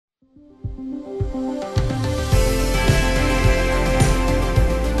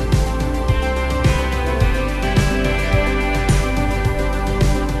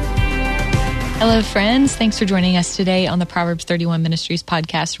Hello, friends. Thanks for joining us today on the Proverbs 31 Ministries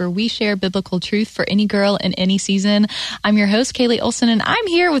podcast, where we share biblical truth for any girl in any season. I'm your host, Kaylee Olson, and I'm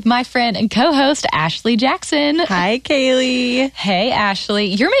here with my friend and co-host, Ashley Jackson. Hi, Kaylee. Hey, Ashley.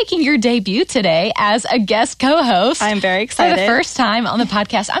 You're making your debut today as a guest co-host. I'm very excited. For the first time on the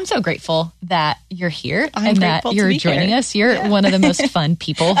podcast. I'm so grateful that you're here and that you're joining us. You're one of the most fun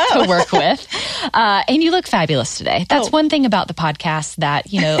people to work with. And you look fabulous today. That's one thing about the podcast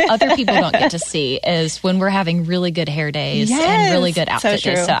that, you know, other people don't get to see is when we're having really good hair days and really good outfit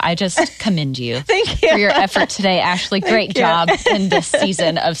days. So I just commend you. Thank you for your effort today, Ashley. Great job in this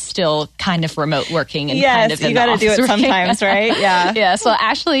season of still kind of remote working and kind of in you got to do it sometimes, right? Yeah. Yeah. So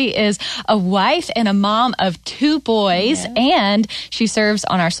Ashley is a wife and a mom of 2 boys, and she serves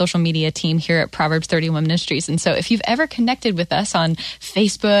on our social media team here at Proverbs 31 Ministries. And so if you've ever connected with us on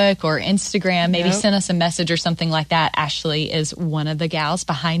Facebook or Instagram, maybe send us a message or something like that, Ashley is one of the gals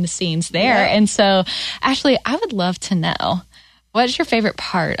behind the scenes there. And so, Ashley, I would love to know, what's your favorite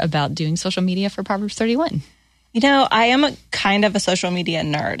part about doing social media for Proverbs 31? You know, I am kind of a social media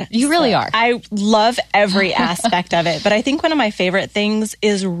nerd. You really are. I love every aspect of it. But I think one of my favorite things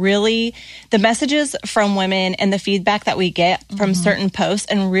is really the messages from women and the feedback that we get from certain posts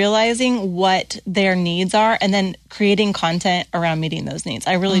and realizing what their needs are and then creating content around meeting those needs.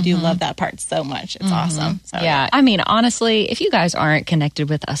 I really do love that part so much. It's awesome. So, yeah. I mean, honestly, if you guys aren't connected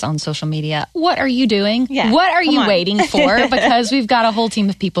with us on social media, what are you doing? Yeah. What are you waiting for? Because we've got a whole team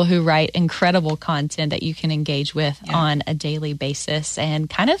of people who write incredible content that you can engage with on a daily basis and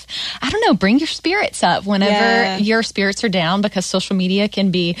kind of, I don't know, bring your spirits up whenever your spirits are down, because social media can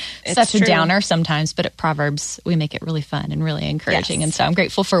be such a downer sometimes, but at Proverbs, we make it really fun and really encouraging. And so I'm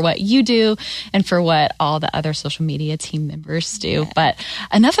grateful for what you do and for what all the other social media team members do. But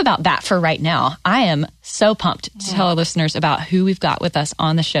enough about that for right now. I am so pumped to tell our listeners about who we've got with us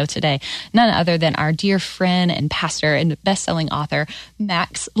on the show today. None other than our dear friend and pastor and best-selling author,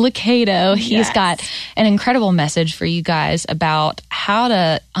 Max Lucado. He's got an incredible message for you guys about how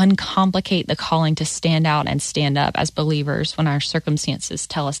to uncomplicate the calling to stand out and stand up as believers when our circumstances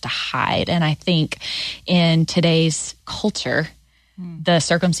tell us to hide. And I think in today's culture, the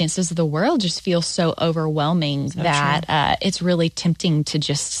circumstances of the world just feel so overwhelming that it's really tempting to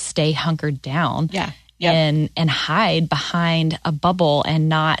just stay hunkered down. And hide behind a bubble and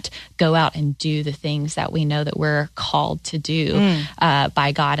not go out and do the things that we know that we're called to do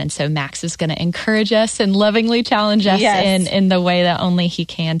by God. And so Max is going to encourage us and lovingly challenge us in the way that only he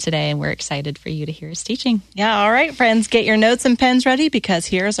can today. And we're excited for you to hear his teaching. Yeah. All right, friends, get your notes and pens ready, because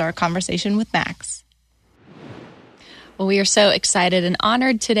here's our conversation with Max. Well, we are so excited and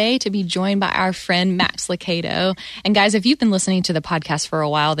honored today to be joined by our friend Max Lucado. And guys, if you've been listening to the podcast for a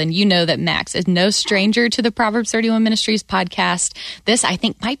while, then you know that Max is no stranger to the Proverbs 31 Ministries podcast. This, I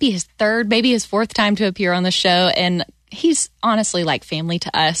think, might be his 3rd, maybe his 4th time to appear on the show. And he's honestly like family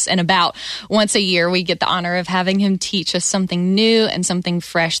to us. And about once a year, we get the honor of having him teach us something new and something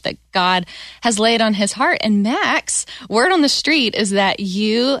fresh that God has laid on his heart. And Max, word on the street is that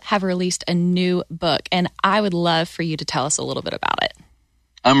you have released a new book. And I would love for you to tell us a little bit about it.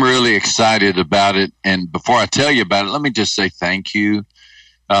 I'm really excited about it. And before I tell you about it, let me just say thank you.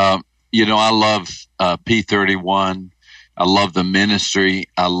 You know, I love P31. I love the ministry.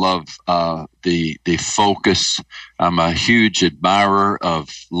 I love the focus. I'm a huge admirer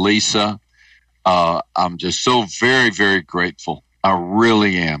of Lisa. I'm just so very, very grateful. I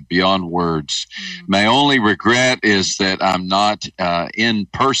really am, beyond words. My only regret is that I'm not in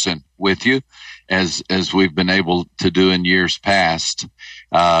person with you as we've been able to do in years past.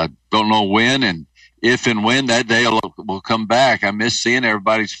 Don't know when and if and when that day will come back. I miss seeing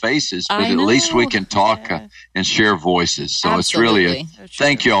everybody's faces, but at least we can talk and share voices. So it's really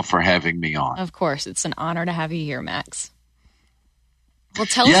thank you all for having me on. Of course. It's an honor to have you here, Max. Well,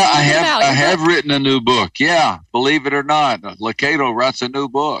 tell us about I have written a new book. Yeah, believe it or not, Lucado writes a new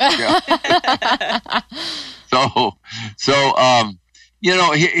book. Yeah. So you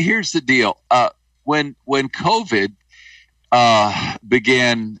know, here's the deal. When COVID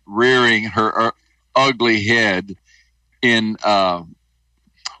began rearing her ugly head in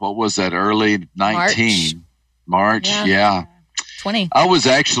what was that, early 19 March? Yeah. 20. I was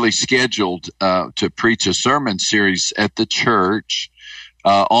actually scheduled to preach a sermon series at the church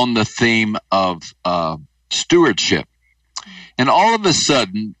on the theme of stewardship. And all of a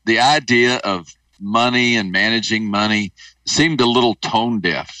sudden, the idea of money and managing money seemed a little tone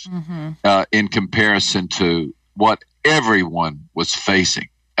deaf in comparison to what everyone was facing.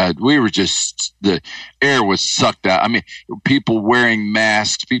 We were just, the air was sucked out. I mean, people wearing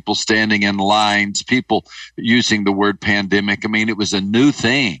masks, people standing in lines, people using the word pandemic. I mean, it was a new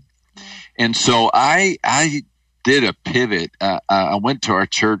thing. And so I did a pivot. I went to our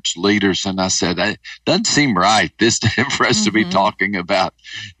church leaders and I said, it doesn't seem right this time for us to be talking about,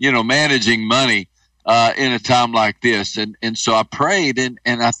 managing money in a time like this. And so I prayed and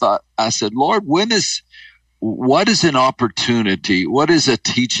I said, Lord, what is an opportunity? What is a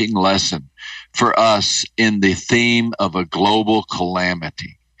teaching lesson for us in the theme of a global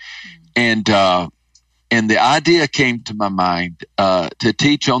calamity? And the idea came to my mind to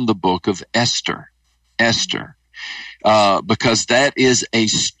teach on the book of Esther, because that is a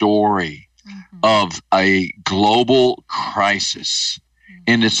story of a global crisis.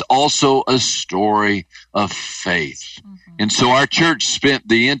 And it's also a story of faith. And so our church spent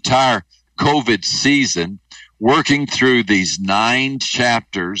the entire COVID season working through these 9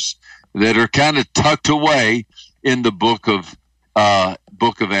 chapters that are kind of tucked away in the book of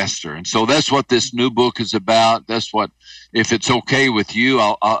Esther. And so that's what this new book is about. That's what, if it's okay with you,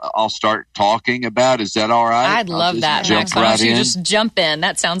 I'll start talking about. Is that all right? I'd love that, Max. Why don't you just jump in?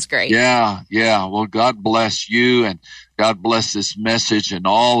 That sounds great. Yeah. Well, God bless you, and God bless this message and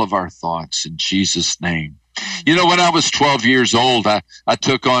all of our thoughts in Jesus' name. When I was 12 years old, I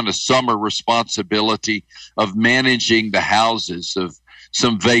took on a summer responsibility of managing the houses of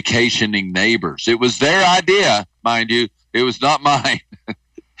some vacationing neighbors. It was their idea, mind you. It was not mine.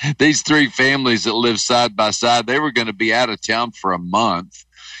 These 3 families that lived side by side, they were going to be out of town for a month,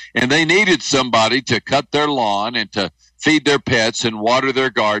 and they needed somebody to cut their lawn and to feed their pets and water their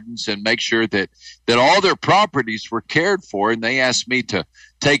gardens and make sure that all their properties were cared for, and they asked me to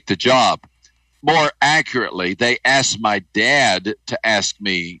take the job. More accurately, they asked my dad to ask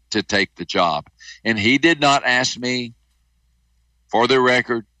me to take the job, and he did not ask me. For the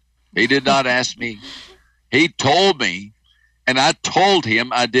record, he did not ask me. He told me, and I told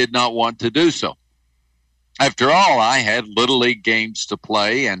him I did not want to do so. After all, I had Little League games to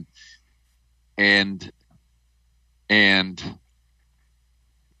play, and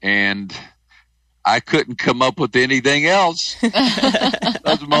I couldn't come up with anything else. That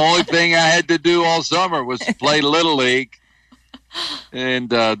was my only thing I had to do all summer was play Little League. And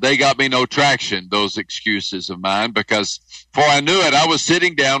they got me no traction, those excuses of mine, because before I knew it, I was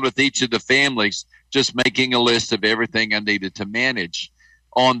sitting down with each of the families, just making a list of everything I needed to manage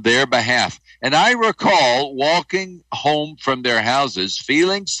on their behalf. And I recall walking home from their houses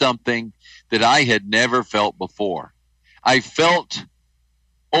feeling something that I had never felt before. I felt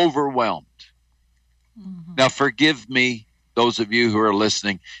overwhelmed. Now, forgive me, those of you who are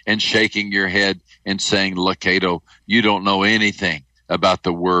listening and shaking your head and saying, Lucado, you don't know anything about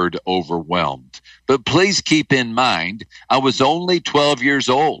the word overwhelmed. But please keep in mind, I was only 12 years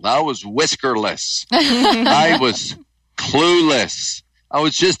old. I was whiskerless. I was clueless. I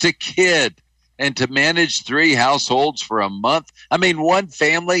was just a kid. And to manage 3 households for a month, one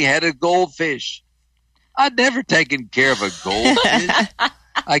family had a goldfish. I'd never taken care of a goldfish.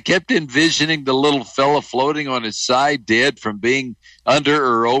 I kept envisioning the little fella floating on his side, dead from being under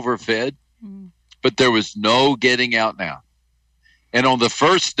or overfed. But there was no getting out now. And on the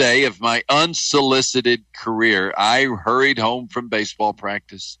first day of my unsolicited career, I hurried home from baseball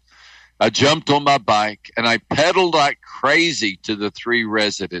practice. I jumped on my bike and I pedaled like crazy to the 3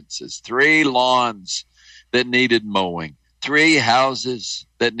 residences, 3 lawns that needed mowing, 3 houses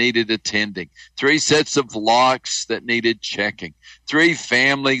that needed attending, 3 sets of locks that needed checking, 3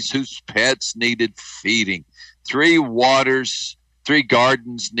 families whose pets needed feeding, 3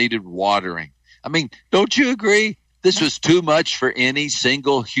 gardens needed watering. Don't you agree? This was too much for any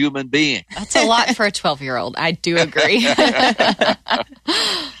single human being. That's a lot for a 12-year-old. I do agree.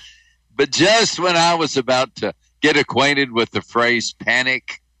 But just when I was about to get acquainted with the phrase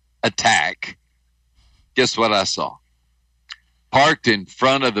panic attack, guess what I saw? Parked in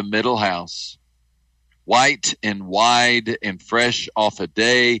front of the middle house, white and wide and fresh off a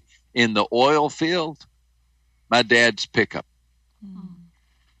day in the oil field, my dad's pickup.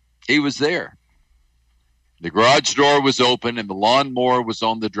 He was there. The garage door was open and the lawnmower was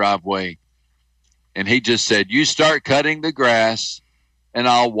on the driveway. And he just said, you start cutting the grass and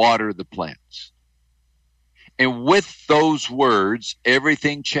I'll water the plants. And with those words,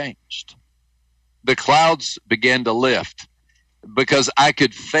 everything changed. The clouds began to lift because I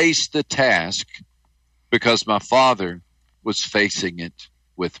could face the task because my Father was facing it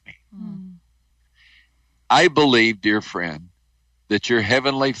with me. I believe, dear friend, that your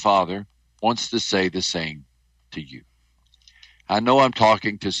Heavenly Father wants to say the same to you. I know I'm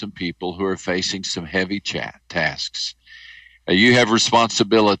talking to some people who are facing some heavy tasks. You have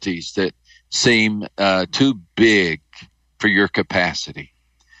responsibilities that seem too big for your capacity.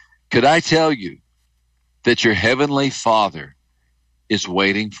 Could I tell you that your Heavenly Father is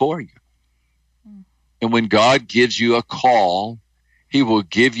waiting for you? And when God gives you a call, he will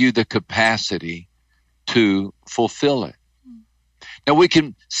give you the capacity to fulfill it. Now, we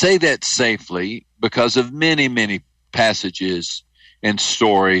can say that safely because of many, many passages and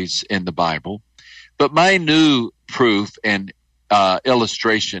stories in the Bible. But my new proof and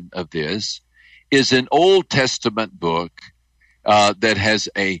illustration of this is an Old Testament book that has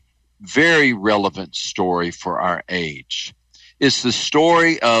a very relevant story for our age. It's the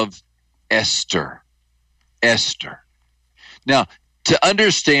story of Esther. Esther. Now, to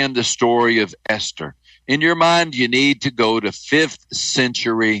understand the story of Esther, in your mind, you need to go to 5th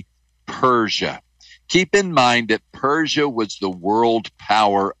century Persia. Keep in mind that Persia was the world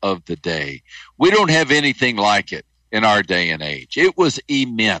power of the day. We don't have anything like it in our day and age. It was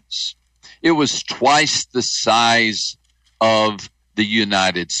immense. It was twice the size of the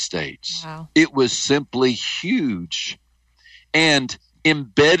United States. Wow. It was simply huge. And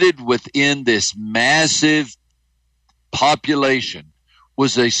embedded within this massive population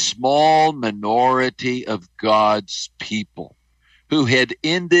was a small minority of God's people who had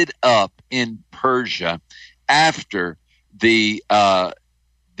ended up in Persia after the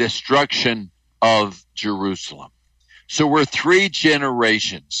destruction of Jerusalem. So we're 3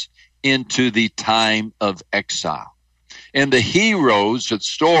 generations into the time of exile. And the heroes of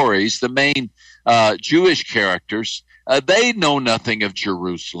stories, the main Jewish characters, they know nothing of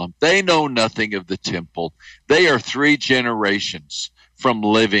Jerusalem. They know nothing of the temple. They are 3 generations from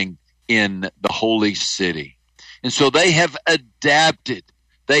living in the holy city. And so they have adapted.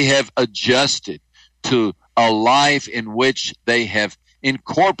 They have adjusted to a life in which they have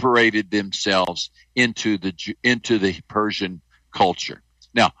incorporated themselves into the Persian culture.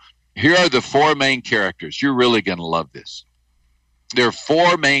 Now, here are the 4 main characters. You're really going to love this. There are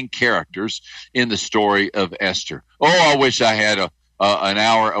 4 main characters in the story of Esther. Oh, I wish I had an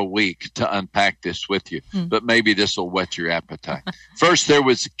hour a week to unpack this with you, but maybe this will whet your appetite. First, there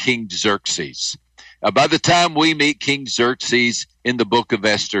was King Xerxes. By the time we meet King Xerxes in the book of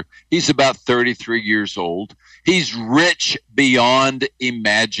Esther, he's about 33 years old. He's rich beyond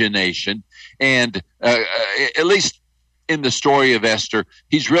imagination. And at least in the story of Esther,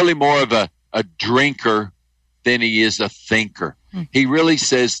 he's really more of a drinker than he is a thinker. He really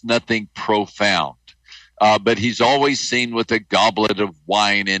says nothing profound. But he's always seen with a goblet of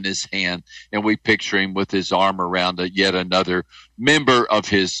wine in his hand, and we picture him with his arm around yet another member of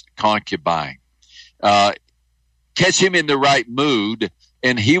his concubine. Catch him in the right mood,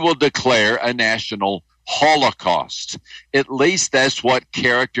 and he will declare a national holocaust. At least that's what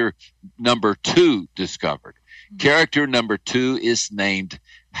character number 2 discovered. Character number 2 is named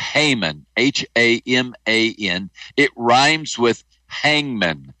Haman, Haman. It rhymes with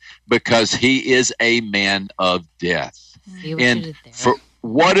hangman because he is a man of death. And for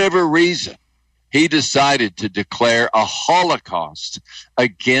whatever reason, he decided to declare a holocaust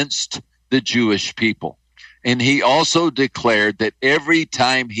against the Jewish people. And he also declared that every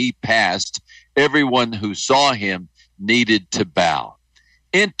time he passed, everyone who saw him needed to bow.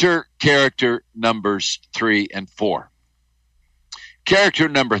 Enter character numbers 3 and 4. Character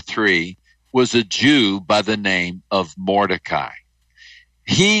number 3 was a Jew by the name of Mordecai.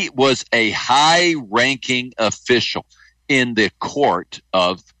 He was a high-ranking official in the court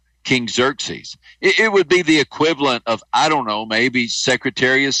of King Xerxes. It would be the equivalent of, I don't know, maybe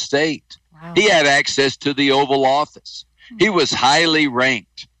Secretary of State. Wow. He had access to the Oval Office. He was highly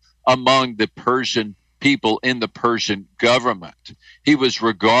ranked among the Persian people in the Persian government. He was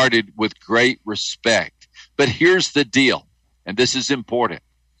regarded with great respect. But here's the deal, and this is important.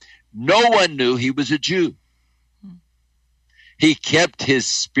 No one knew he was a Jew. He kept his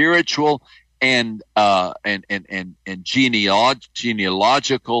spiritual and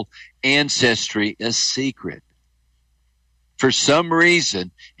genealogical ancestry a secret. For some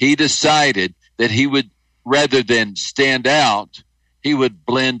reason, he decided that he would, rather than stand out, he would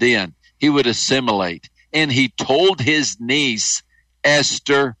blend in. He would assimilate. And he told his niece,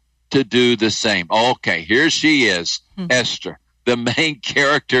 Esther, to do the same. Okay, here she is, Esther, the main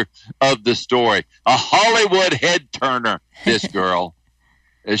character of the story. A Hollywood head turner, this girl.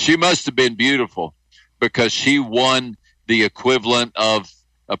 She must have been beautiful because she won the equivalent of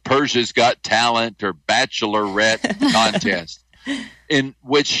a Persia's Got Talent or Bachelorette contest, in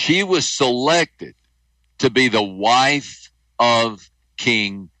which she was selected to be the wife of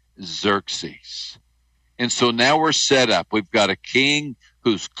King Xerxes. And so now we're set up. We've got a king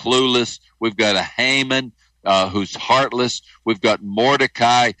who's clueless. We've got a Haman who's heartless. We've got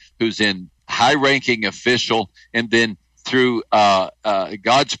Mordecai who's in high-ranking official. And then through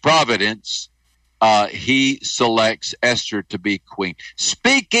God's providence, he selects Esther to be queen.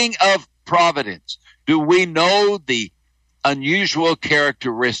 Speaking of providence, Do we know the unusual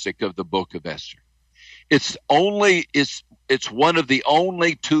characteristic of the book of Esther? It's one of the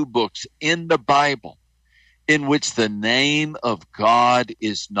only two books in the Bible in which the name of God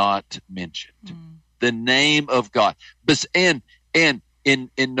is not mentioned. The name of God. And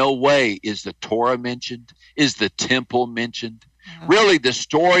in no way is the Torah mentioned, is the temple mentioned. Really, the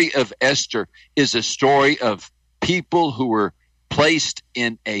story of Esther is a story of people who were placed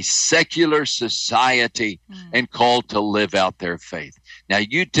in a secular society and called to live out their faith. Now,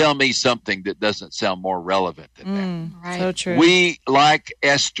 you tell me something that doesn't sound more relevant than that. Right. So true. We, like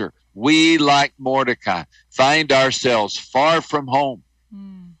Esther, we, like Mordecai, find ourselves far from home,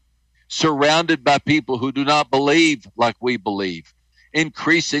 surrounded by people who do not believe like we believe,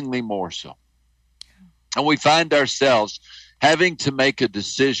 increasingly more so. And we find ourselves having to make a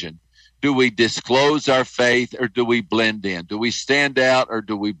decision. Do we disclose our faith or do we blend in? Do we stand out or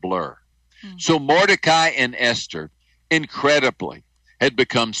do we blur? So Mordecai and Esther, incredibly, had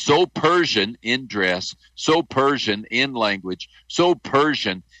become so Persian in dress, so Persian in language, so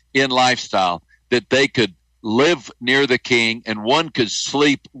Persian in lifestyle that they could live near the king and one could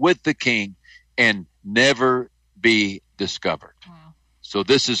sleep with the king and never be discovered. Wow. So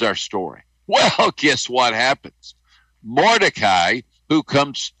this is our story. Well, guess what happens?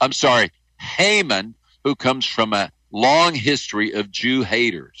 Haman, who comes from a long history of Jew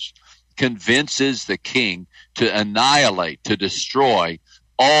haters, convinces the king to annihilate, to destroy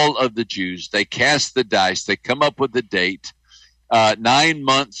all of the Jews. They cast the dice. They come up with a date, 9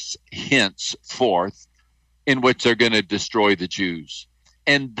 months henceforth, in which they're going to destroy the Jews.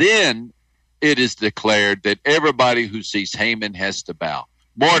 And then it is declared that everybody who sees Haman has to bow.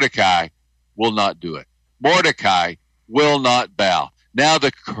 Mordecai will not do it. Mordecai will not bow. Now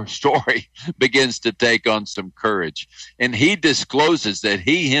the story begins to take on some courage. And he discloses that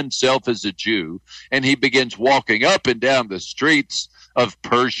he himself is a Jew, and he begins walking up and down the streets of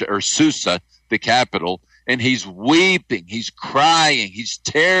Persia, or Susa, the capital, and he's weeping, he's crying, he's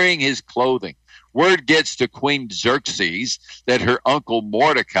tearing his clothing. Word gets to Queen Xerxes that her uncle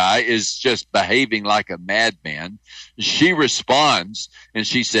Mordecai is just behaving like a madman. She responds and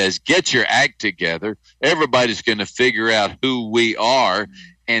she says, "Get your act together. Everybody's going to figure out who we are."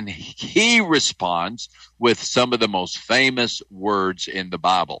 And he responds with some of the most famous words in the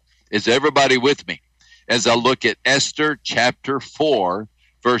Bible. Is everybody with me? As I look at Esther chapter 4,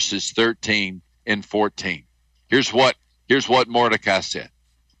 verses 13 and 14. Here's what Mordecai said.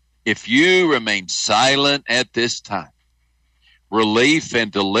 "If you remain silent at this time, relief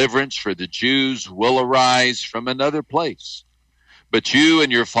and deliverance for the Jews will arise from another place, but you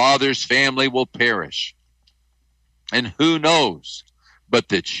and your father's family will perish. And who knows but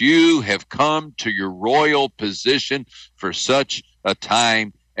that you have come to your royal position for such a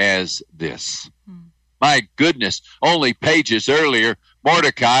time as this." My goodness, only pages earlier,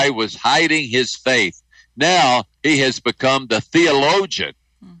 Mordecai was hiding his faith. Now he has become the theologian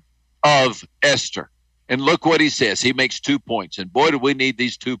of Esther. And look what he says. He makes 2 points. And boy, do we need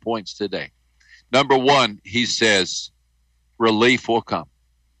these 2 points today. Number one, he says, relief will come.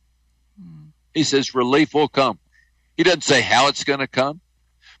 He says, relief will come. He doesn't say how it's going to come,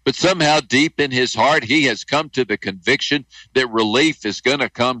 but somehow deep in his heart, he has come to the conviction that relief is going to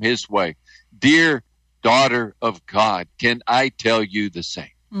come his way. Dear daughter of God, can I tell you the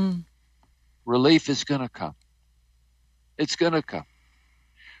same? Relief is going to come. It's going to come.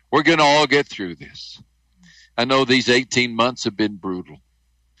 We're going to all get through this. I know these 18 months have been brutal.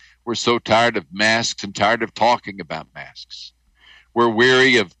 We're so tired of masks and tired of talking about masks. We're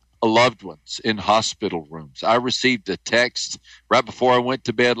weary of loved ones in hospital rooms. I received a text right before I went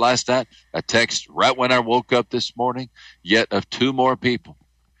to bed last night, a text right when I woke up this morning, yet of 2 more people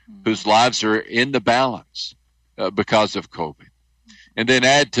whose lives are in the balance because of COVID. And then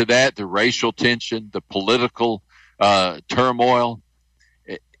add to that the racial tension, the political turmoil.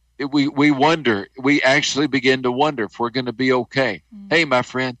 We actually begin to wonder if we're going to be okay. Hey, my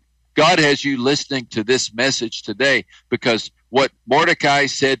friend, God has you listening to this message today because what Mordecai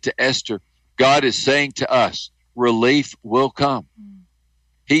said to Esther, God is saying to us, relief will come.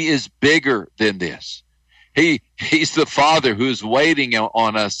 He is bigger than this. He's the Father who's waiting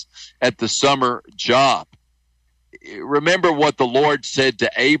on us at the summer job. Remember what the Lord said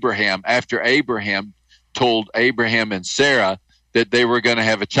to Abraham after Abraham told Abraham and Sarah that they were going to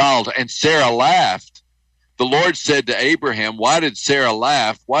have a child, and Sarah laughed. The Lord said to Abraham, why did Sarah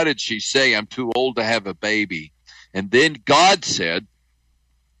laugh? Why did she say, I'm too old to have a baby? And then God said,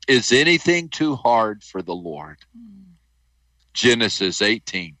 is anything too hard for the Lord? Genesis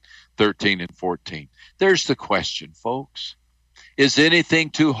 18, 13 and 14. There's the question, folks. Is anything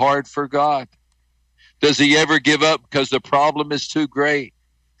too hard for God? Does he ever give up because the problem is too great?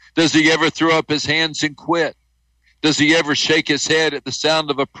 Does he ever throw up his hands and quit? Does he ever shake his head at the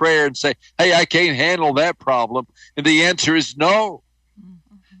sound of a prayer and say, hey, I can't handle that problem? And the answer is no.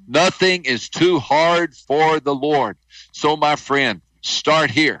 Nothing is too hard for the Lord. So, my friend,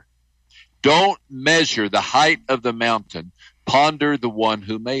 start here. Don't measure the height of the mountain. Ponder the one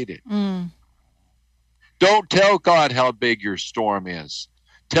who made it. Don't tell God how big your storm is.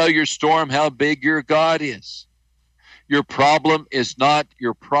 Tell your storm how big your God is. Your problem is not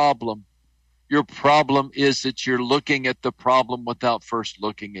your problem. Your problem is that you're looking at the problem without first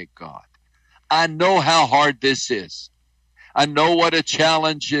looking at God. I know how hard this is. I know what a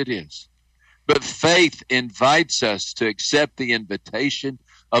challenge it is. But faith invites us to accept the invitation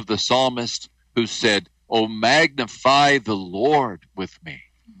of the psalmist who said, oh, magnify the Lord with me,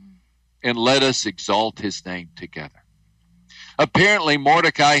 and let us exalt his name together. Apparently,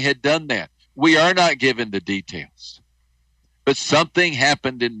 Mordecai had done that. We are not given the details. But something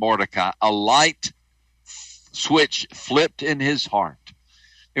happened in Mordecai. A light switch flipped in his heart,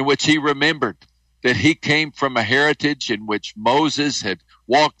 in which he remembered that he came from a heritage in which Moses had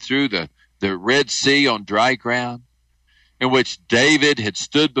walked through the Red Sea on dry ground, in which David had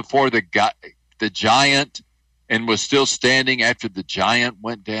stood before the giant and was still standing after the giant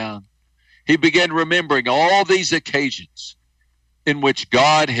went down. He began remembering all these occasions in which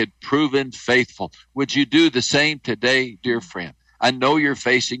God had proven faithful. Would you do the same today, dear friend? I know you're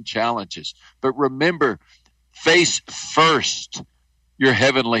facing challenges, but remember, face first your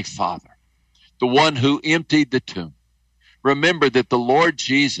heavenly Father, the one who emptied the tomb. Remember that the Lord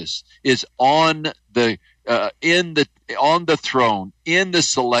Jesus is on the throne in the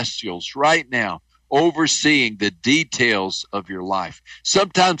celestials right now, overseeing the details of your life.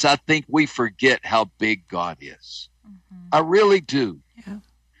 Sometimes I think we forget how big God is. I really do. Yeah.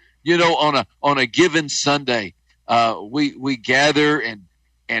 You know, on a given Sunday, we gather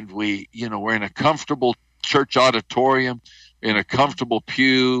and we, you know, we're in a comfortable church auditorium, in a comfortable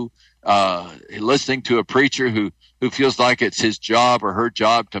pew, listening to a preacher who feels like it's his job or her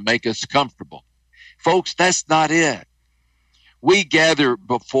job to make us comfortable. Folks, that's not it. We gather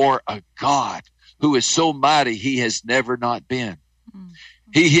before a God who is so mighty he has never not been.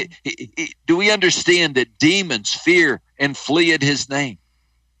 Do we understand that demons fear and flee at his name?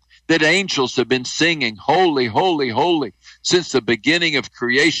 That angels have been singing, holy, holy, holy, since the beginning of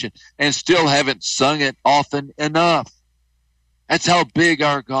creation and still haven't sung it often enough. That's how big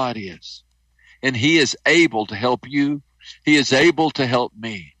our God is. And he is able to help you. He is able to help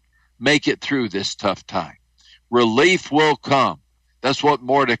me make it through this tough time. Relief will come. That's what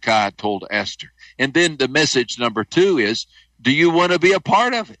Mordecai told Esther. And then the message number 2 is, do you want to be a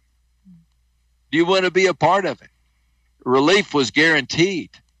part of it? Do you want to be a part of it? Relief was guaranteed.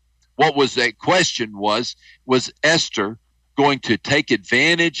 What was that question was Esther going to take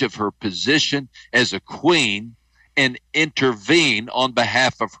advantage of her position as a queen and intervene on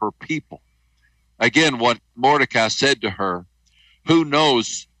behalf of her people? Again, what Mordecai said to her, who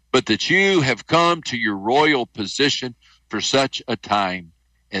knows but that you have come to your royal position for such a time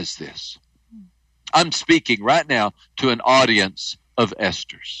as this? I'm speaking right now to an audience of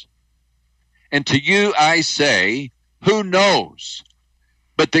Esthers. And to you I say, who knows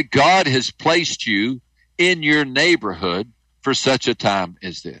but that God has placed you in your neighborhood for such a time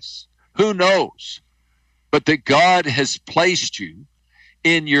as this? Who knows but that God has placed you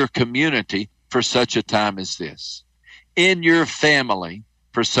in your community for such a time as this? In your family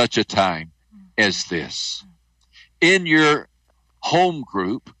for such a time as this? In your home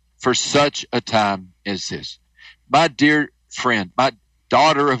group for such a time as this? My dear friend, my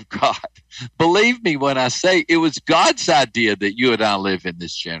daughter of God, believe me when I say it was God's idea that you and I live in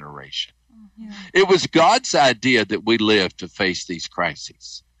this generation. Yeah. It was God's idea that we live to face these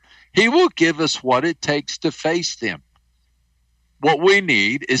crises. He will give us what it takes to face them. What we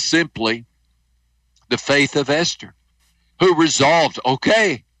need is simply the faith of Esther, who resolved,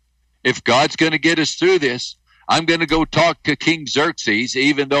 okay, if God's going to get us through this, I'm going to go talk to King Xerxes,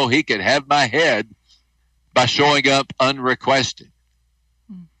 even though he could have my head by showing up unrequested.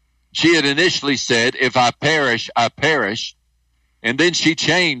 She had initially said, if I perish, I perish. And then she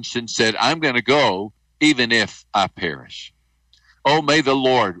changed and said, I'm going to go even if I perish. Oh, may the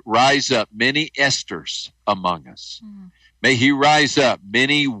Lord rise up many Esthers among us. May he rise up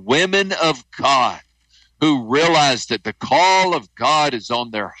many women of God who realize that the call of God is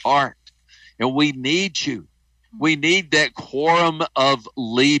on their heart. And we need you. We need that quorum of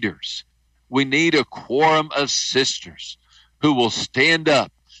leaders. We need a quorum of sisters who will stand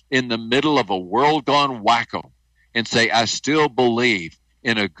up in the middle of a world gone wacko and say, I still believe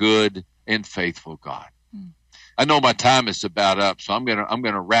in a good and faithful God. I know my time is about up, so I'm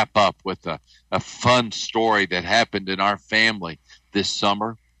gonna wrap up with a fun story that happened in our family this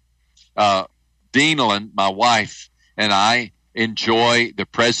summer. Deanlin, my wife, and I enjoy the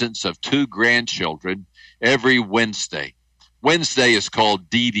presence of 2 grandchildren every Wednesday. Wednesday is called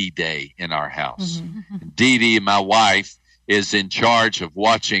Dee Dee Day in our house. Mm-hmm. Dee Dee, my wife, is in charge of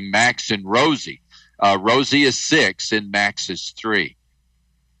watching Max and Rosie. Rosie is 6 and Max is 3.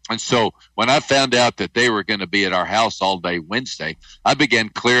 And so when I found out that they were going to be at our house all day Wednesday, I began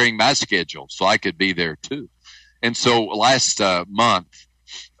clearing my schedule so I could be there too. And so last month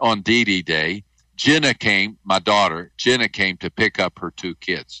on Dee Dee Day, my daughter, Jenna came to pick up her 2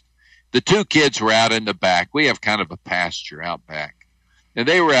 kids. The 2 kids were out in the back. We have kind of a pasture out back. And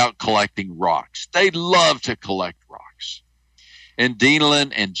they were out collecting rocks. They love to collect rocks. And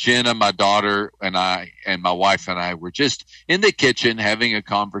Deanlin and Jenna, my daughter, and I, and my wife and I were just in the kitchen having a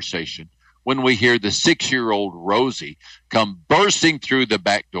conversation when we hear the 6-year-old Rosie come bursting through the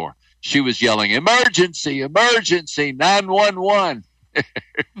back door. She was yelling, "Emergency, emergency, 911."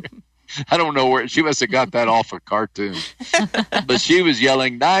 I don't know where she must have got that off a cartoon, but she was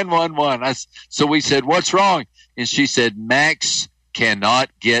yelling 911. So we said, "What's wrong?" And she said, "Max cannot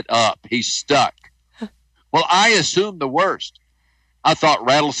get up. He's stuck." Well, I assumed the worst. I thought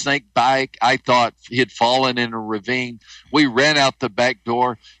rattlesnake bite. I thought he had fallen in a ravine. We ran out the back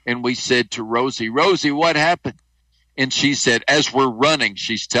door and we said to Rosie, "Rosie, what happened?" And she said, as we're running,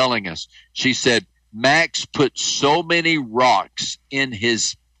 she's telling us, she said, "Max put so many rocks in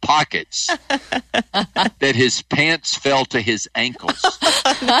his pockets that his pants fell to his ankles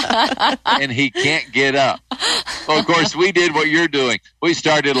and he can't get up." Well, of course, we did what you're doing. We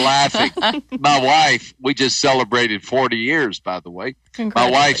started laughing. My wife, we just celebrated 40 years, by the way. My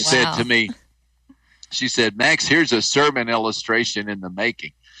wife said to me, she said, "Max, here's a sermon illustration in the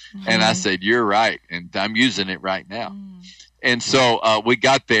making." Mm-hmm. And I said, "You're right. And I'm using it right now." Mm. And so we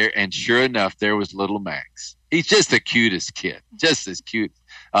got there, and sure enough, there was little Max. He's just the cutest kid, just as cute.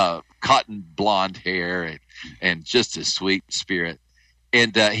 Cotton blonde hair and just a sweet spirit.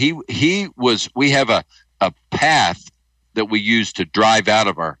 And we have a path that we use to drive out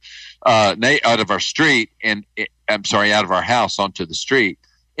of our street out of our house onto the street.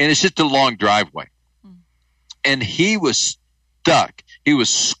 And it's just a long driveway. Mm. And he was stuck. He was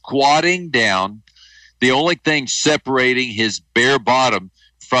squatting down. The only thing separating his bare bottom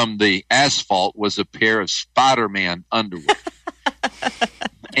from the asphalt was a pair of Spider-Man underwear.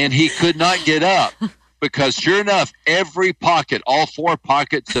 And he could not get up because sure enough, every pocket, all 4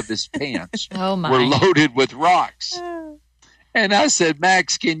 pockets of his pants were loaded with rocks. And I said,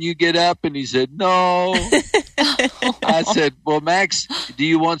 "Max, can you get up?" And he said, "No." I said, "Well, Max, do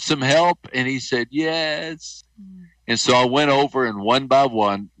you want some help?" And he said, "Yes." And so I went over and one by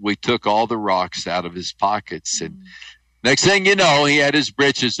one, we took all the rocks out of his pockets. And next thing you know, he had his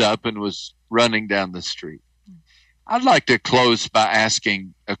britches up and was running down the street. I'd like to close by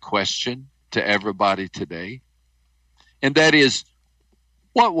asking a question to everybody today. And that is,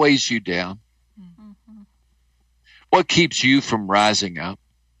 what weighs you down? Mm-hmm. What keeps you from rising up?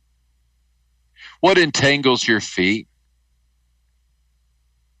 What entangles your feet?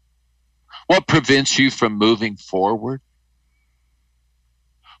 What prevents you from moving forward?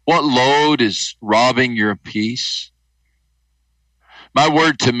 What load is robbing your peace? My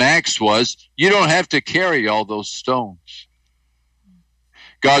word to Max was, you don't have to carry all those stones.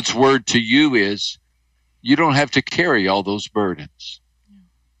 God's word to you is, you don't have to carry all those burdens.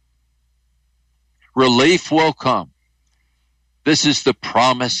 Relief will come. This is the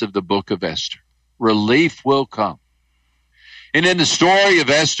promise of the book of Esther. Relief will come. And in the story of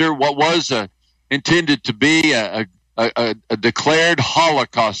Esther, what was intended to be a declared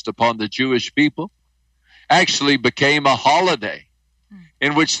Holocaust upon the Jewish people actually became a holiday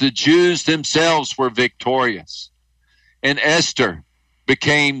in which the Jews themselves were victorious. And Esther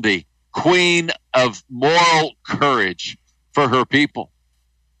became the queen of moral courage for her people.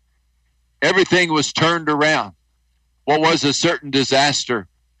 Everything was turned around. What was a certain disaster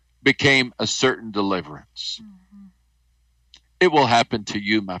became a certain deliverance. Mm-hmm. It will happen to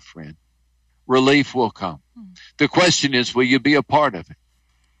you, my friend. Relief will come. Mm-hmm. The question is, will you be a part of it?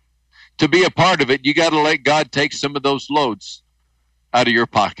 To be a part of it, you got to let God take some of those loads out of your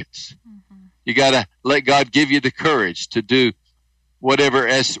pockets. Mm-hmm. You got to let God give you the courage to do whatever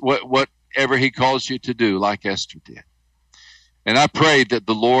he calls you to do, like Esther did. And I pray that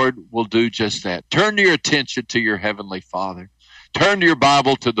the Lord will do just that. Turn your attention to your Heavenly Father. Turn your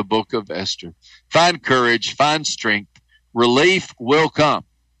Bible to the book of Esther. Find courage, find strength. Relief will come.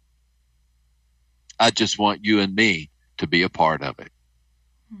 I just want you and me to be a part of it.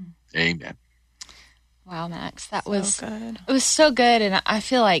 Amen. Wow, Max, that was good. It was so good, and I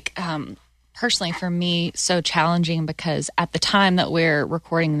feel like personally for me so challenging because at the time that we're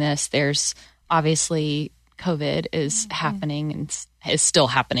recording this, there's obviously COVID is happening and is still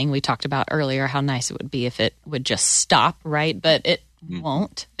happening. We talked about earlier how nice it would be if it would just stop, right? But it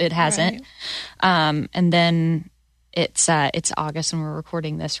won't. It hasn't. Right. And then it's August and we're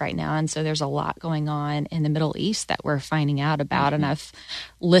recording this right now. And so there's a lot going on in the Middle East that we're finding out about. And I've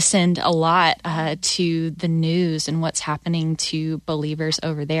listened a lot to the news and what's happening to believers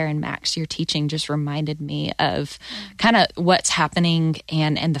over there. And Max, your teaching just reminded me of kind of what's happening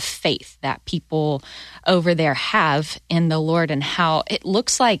and the faith that people over there have in the Lord and how it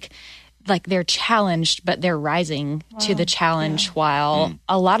looks like they're challenged, but they're rising to the challenge while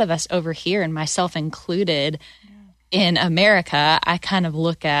a lot of us over here, and myself included, in America, I kind of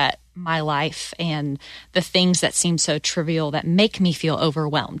look at my life and the things that seem so trivial that make me feel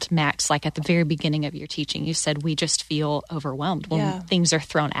overwhelmed. Max, like at the very beginning of your teaching, you said we just feel overwhelmed when things are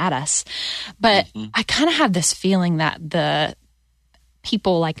thrown at us. But I kind of have this feeling that the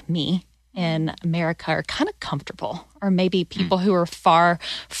people like me in America are kind of comfortable, or maybe people who are far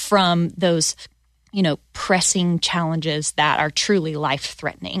from those pressing challenges that are truly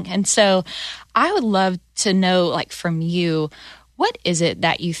life-threatening. And so I would love to know, like from you, what is it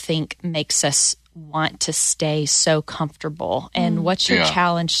that you think makes us want to stay so comfortable? And what's your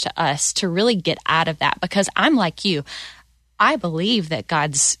challenge to us to really get out of that? Because I'm like you. I believe that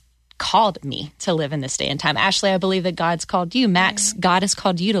God's called me to live in this day and time. Ashley, I believe that God's called you. Max, God has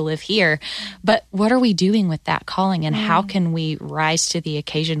called you to live here. But what are we doing with that calling, and how can we rise to the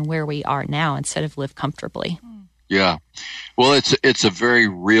occasion where we are now instead of live comfortably? Yeah. Well, it's a very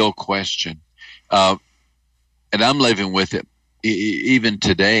real question. And I'm living with it even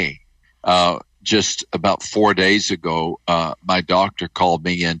today. Just about 4 days ago, my doctor called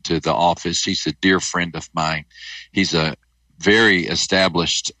me into the office. He's a dear friend of mine. He's a very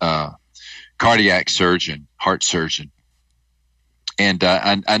established cardiac surgeon, heart surgeon. And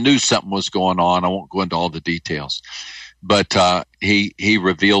I knew something was going on. I won't go into all the details. But he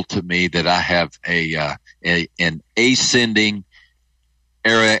revealed to me that I have an ascending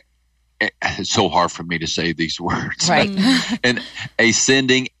era. It's so hard for me to say these words. Right. An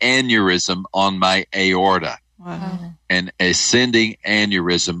ascending aneurysm on my aorta. Wow. An ascending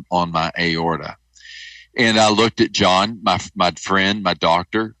aneurysm on my aorta. And I looked at John, my friend, my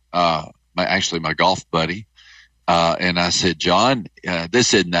doctor, my golf buddy, and I said, John,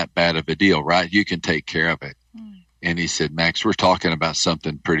 this isn't that bad of a deal, right? You can take care of it. And he said, Max, we're talking about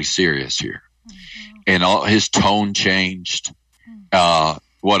something pretty serious here. And his tone changed.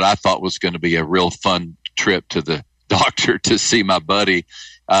 What I thought was going to be a real fun trip to the doctor to see my buddy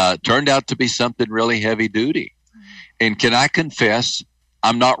turned out to be something really heavy duty. And can I confess,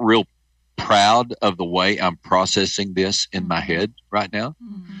 I'm not real proud of the way I'm processing this in my head right now.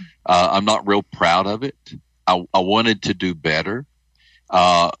 I'm not real proud of it. I wanted to do better.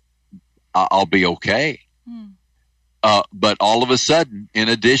 I'll be okay. But all of a sudden, in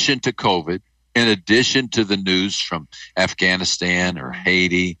addition to COVID, in addition to the news from Afghanistan or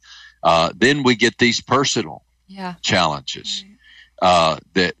Haiti, then we get these personal challenges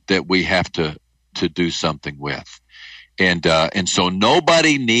that we have to do something with. And so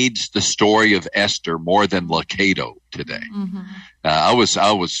nobody needs the story of Esther more than Lucado today. I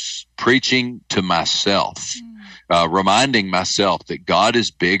was preaching to myself, reminding myself that God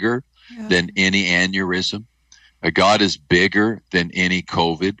is bigger than any aneurysm. God is bigger than any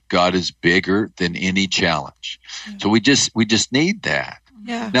COVID. God is bigger than any challenge. So we just need that.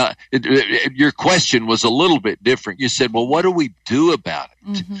 Now, your question was a little bit different. You said, well, what do we do about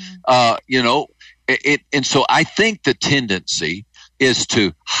it? And so I think the tendency is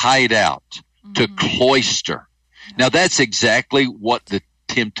to hide out, to cloister. Now, that's exactly what the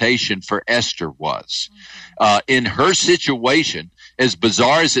temptation for Esther was. In her situation, as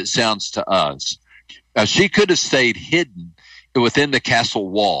bizarre as it sounds to us, she could have stayed hidden within the castle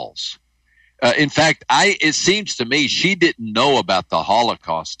walls. In fact, it seems to me she didn't know about the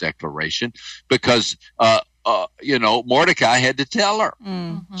Holocaust declaration because Mordecai had to tell her.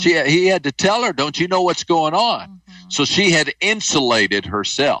 He had to tell her, don't you know what's going on? So she had insulated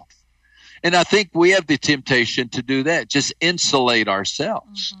herself. And I think we have the temptation to do that, just insulate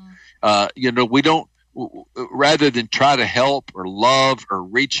ourselves. We don't, rather than try to help or love or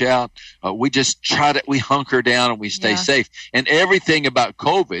reach out, we just we hunker down and we stay safe. And everything about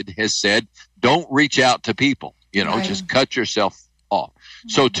COVID has said, don't reach out to people, just cut yourself off.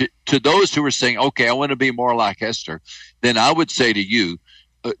 So to those who are saying, okay, I want to be more like Esther, then I would say to you,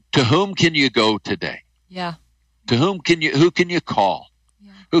 to whom can you go today? Yeah. To who can you call?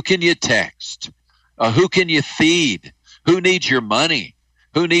 Who can you text? Who can you feed? Who needs your money?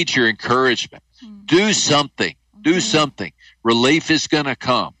 Who needs your encouragement? Do something. Do something. Relief is going to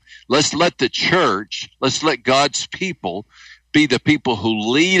come. Let's let the church, let's let God's people be the people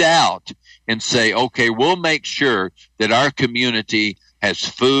who lead out and say, okay, we'll make sure that our community has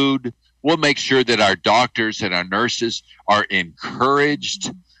food. We'll make sure that our doctors and our nurses are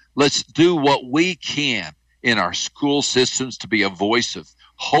encouraged. Let's do what we can in our school systems to be a voice of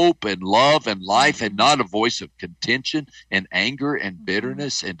hope and love and life, and not a voice of contention and anger and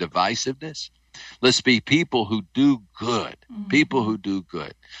bitterness and divisiveness. Let's be people who do good, people who do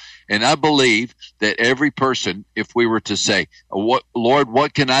good. And I believe that every person, if we were to say, Lord,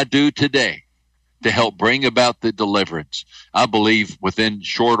 what can I do today to help bring about the deliverance? I believe within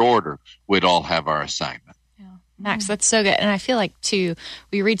short order, we'd all have our assignment. Yeah. Max, that's so good. And I feel like, too,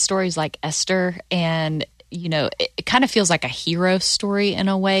 we read stories like Esther, and you know, it kind of feels like a hero story in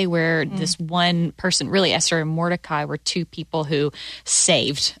a way, where this one person, really Esther and Mordecai, were two people who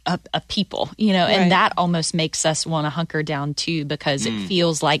saved a people, you know, and that almost makes us want to hunker down too, because it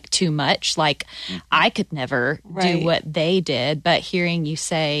feels like too much. Like I could never do what they did, but hearing you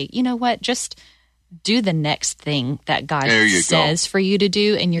say, you know what, just do the next thing that God says for you to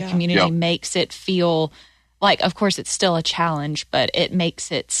do, and your community makes it feel like, of course, it's still a challenge, but it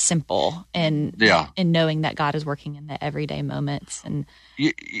makes it simple, and in knowing that God is working in the everyday moments. And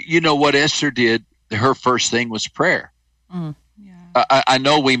you know what Esther did? Her first thing was prayer. I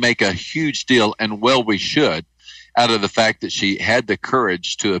know we make a huge deal, and well, we should, out of the fact that she had the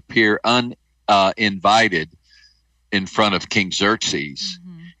courage to appear uninvited in front of King Xerxes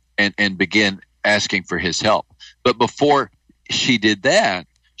and begin asking for his help. But before she did that,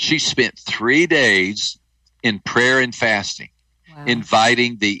 she spent 3 days in prayer and fasting,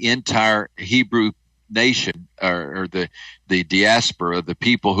 inviting the entire Hebrew nation or the diaspora, the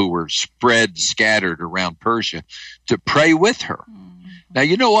people who were scattered around Persia, to pray with her. Now,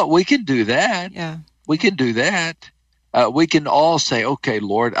 you know what? We can do that. We can do that. We can all say, okay,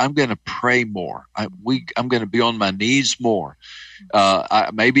 Lord, I'm going to pray more. I'm going to be on my knees more.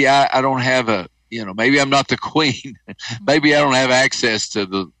 Maybe I don't have maybe I'm not the queen. Maybe I don't have access to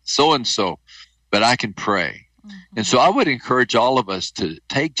the so-and-so, but I can pray. And so I would encourage all of us to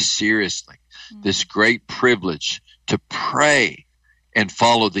take seriously this great privilege to pray and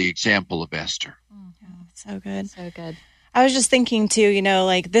follow the example of Esther. So good. So good. I was just thinking too, you know,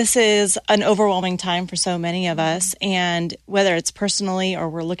 like this is an overwhelming time for so many of us, and whether it's personally or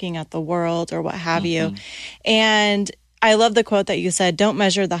we're looking at the world or what have you. And I love the quote that you said, don't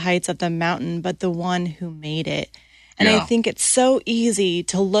measure the heights of the mountain, but the one who made it. And I think it's so easy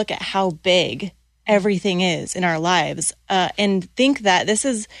to look at how big everything is in our lives and think that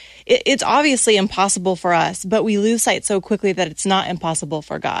it's obviously impossible for us, but we lose sight so quickly that it's not impossible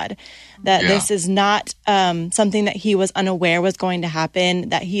for God, that this is not something that he was unaware was going to happen,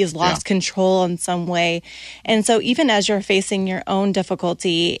 that he has lost control in some way. And so even as you're facing your own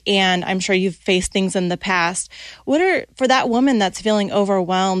difficulty, and I'm sure you've faced things in the past, for that woman that's feeling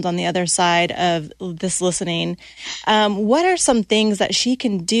overwhelmed on the other side of this listening, what are some things that she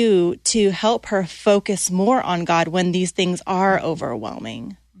can do to help her focus more on God when these things are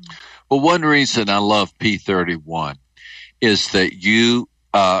overwhelming? Well, one reason I love P31 is that you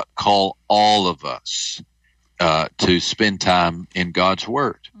call all of us to spend time in God's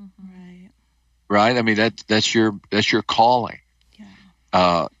Word. Right? I mean, that's your calling.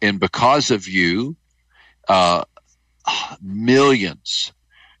 And because of you, millions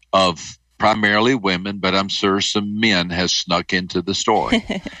of primarily women, but I'm sure some men has snuck into the story.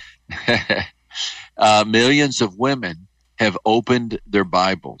 Millions of women have opened their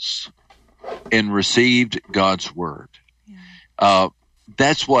Bibles and received God's Word.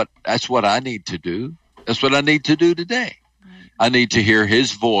 That's what I need to do. That's what I need to do today. I need to hear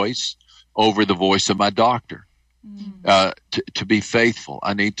his voice over the voice of my doctor. To be faithful,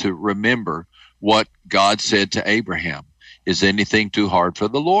 I need to remember what God said to Abraham. Is anything too hard for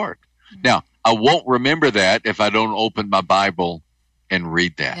the Lord? Now, I won't remember that if I don't open my Bible and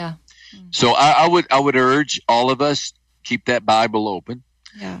read that. So I would urge all of us, keep that Bible open.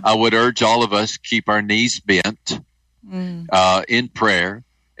 I would urge all of us, keep our knees bent in prayer.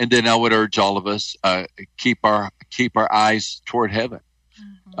 And then I would urge all of us, keep our eyes toward heaven.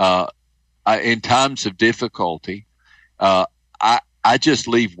 In times of difficulty, I just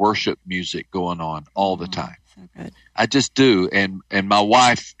leave worship music going on all the time. So good. I just do. And my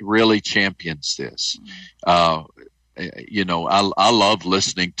wife really champions this. I love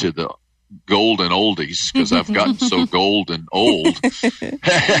listening to the golden oldies because I've gotten so golden old.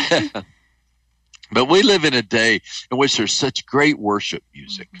 But we live in a day in which there's such great worship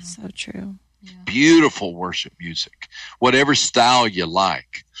music. So true. Yeah. Beautiful worship music, whatever style you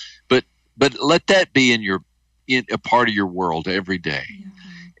like. But let that be in a part of your world every day.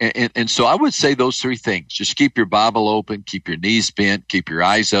 And so I would say those three things. Just keep your Bible open, keep your knees bent, keep your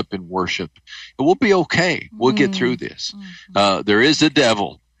eyes up in worship, and we'll be okay. We'll get through this. There is a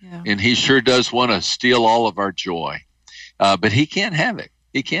devil, and he sure does want to steal all of our joy, but he can't have it.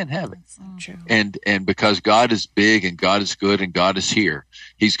 He can't have it. So true. And because God is big and God is good and God is here,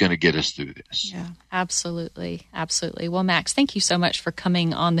 he's going to get us through this. Yeah. Absolutely. Absolutely. Well, Max, thank you so much for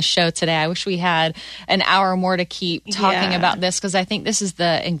coming on the show today. I wish we had an hour more to keep talking about this, because I think this is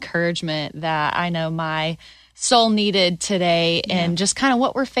the encouragement that I know my soul needed today, and just kind of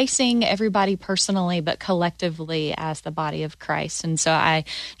what we're facing, everybody personally, but collectively as the body of Christ. And so I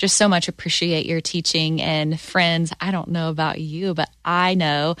just so much appreciate your teaching. And friends, I don't know about you, but I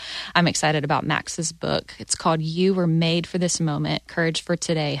know I'm excited about Max's book. It's called You Were Made for This Moment, Courage for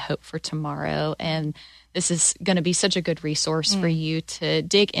Today, Hope for Tomorrow. And this is going to be such a good resource for you to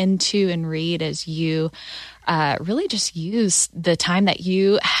dig into and read as you really just use the time that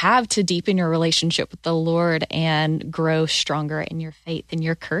you have to deepen your relationship with the Lord and grow stronger in your faith and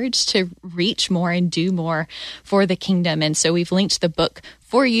your courage to reach more and do more for the kingdom. And so we've linked the book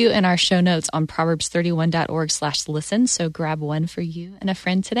for you in our show notes on proverbs31.org/listen. So grab one for you and a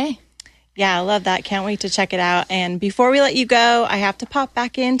friend today. Yeah, I love that. Can't wait to check it out. And before we let you go, I have to pop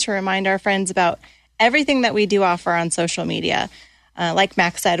back in to remind our friends about everything that we do offer on social media. Like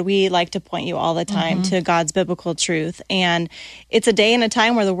Max said, we like to point you all the time to God's biblical truth. And it's a day and a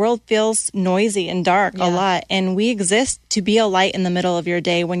time where the world feels noisy and dark a lot. And we exist to be a light in the middle of your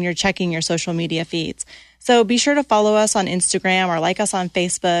day when you're checking your social media feeds. So be sure to follow us on Instagram or like us on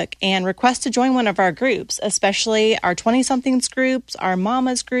Facebook and request to join one of our groups, especially our 20-somethings groups, our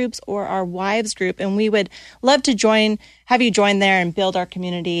mamas groups, or our wives group. And we would love to have you join there and build our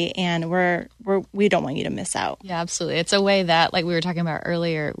community. And we don't want you to miss out. Yeah, absolutely. It's a way that, like we were talking about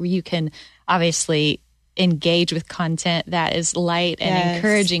earlier, where you can obviously engage with content that is light and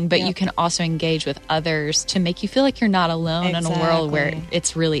encouraging, but you can also engage with others to make you feel like you're not alone in a world where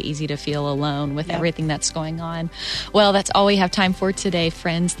it's really easy to feel alone with everything that's going on. Well, that's all we have time for today,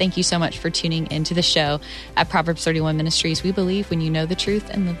 friends. Thank you so much for tuning into the show. At Proverbs 31 Ministries, we believe when you know the truth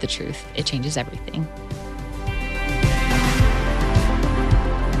and live the truth, it changes everything.